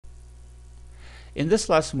In this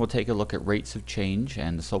lesson, we'll take a look at rates of change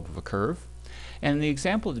and the slope of a curve. And in the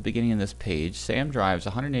example at the beginning of this page, Sam drives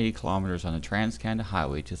 180 kilometers on the Trans-Canada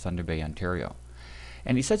Highway to Thunder Bay, Ontario.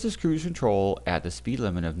 And he sets his cruise control at the speed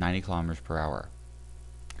limit of 90 kilometers per hour.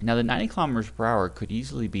 Now, the 90 kilometers per hour could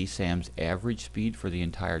easily be Sam's average speed for the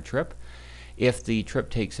entire trip. If the trip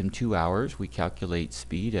takes him 2 hours, we calculate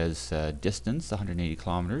speed as distance, 180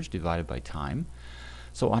 kilometers, divided by time.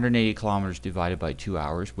 So 180 kilometers divided by 2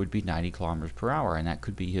 hours would be 90 kilometers per hour, and that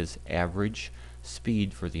could be his average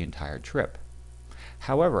speed for the entire trip.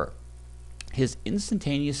 However, his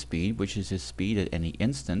instantaneous speed, which is his speed at any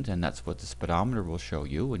instant, and that's what the speedometer will show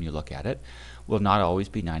you when you look at it, will not always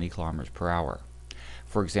be 90 kilometers per hour.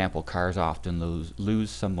 For example, cars often lose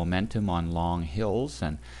some momentum on long hills,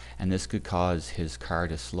 and this could cause his car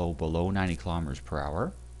to slow below 90 kilometers per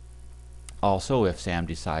hour. Also, if Sam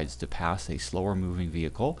decides to pass a slower moving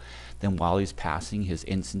vehicle, then while he's passing, his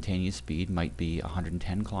instantaneous speed might be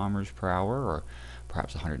 110 kilometers per hour, or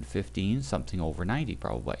perhaps 115, something over 90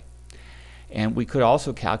 probably. And we could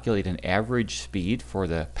also calculate an average speed for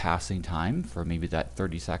the passing time for maybe that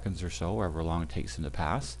 30 seconds or so, however long it takes him to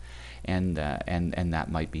pass, and that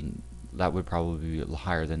would probably be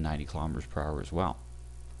higher than 90 kilometers per hour as well.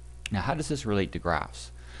 Now, how does this relate to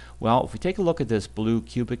graphs? Well, if we take a look at this blue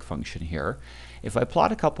cubic function here, if I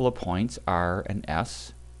plot a couple of points, R and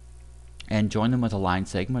S, and join them with a line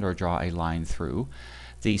segment or draw a line through,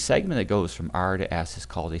 the segment that goes from R to S is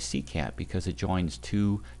called a secant because it joins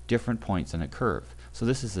two different points on a curve. So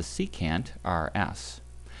this is the secant RS.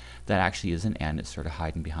 That actually is an N. It's sort of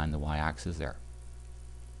hiding behind the y-axis there.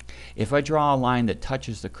 If I draw a line that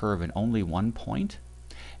touches the curve in only one point,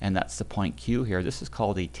 and that's the point Q here, this is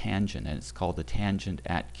called a tangent, and it's called the tangent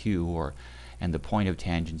at Q, and the point of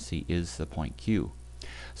tangency is the point Q.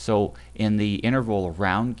 So in the interval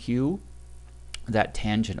around Q, that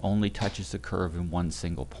tangent only touches the curve in one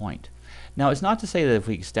single point. Now, it's not to say that if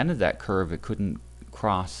we extended that curve, it couldn't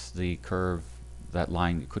cross the curve, that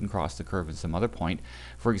line couldn't cross the curve at some other point.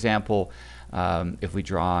 For example, if we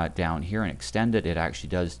draw it down here and extend it, it actually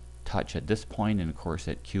does touch at this point and of course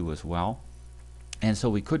at Q as well. And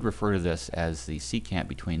so we could refer to this as the secant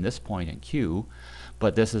between this point and Q,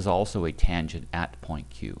 but this is also a tangent at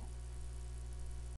point Q.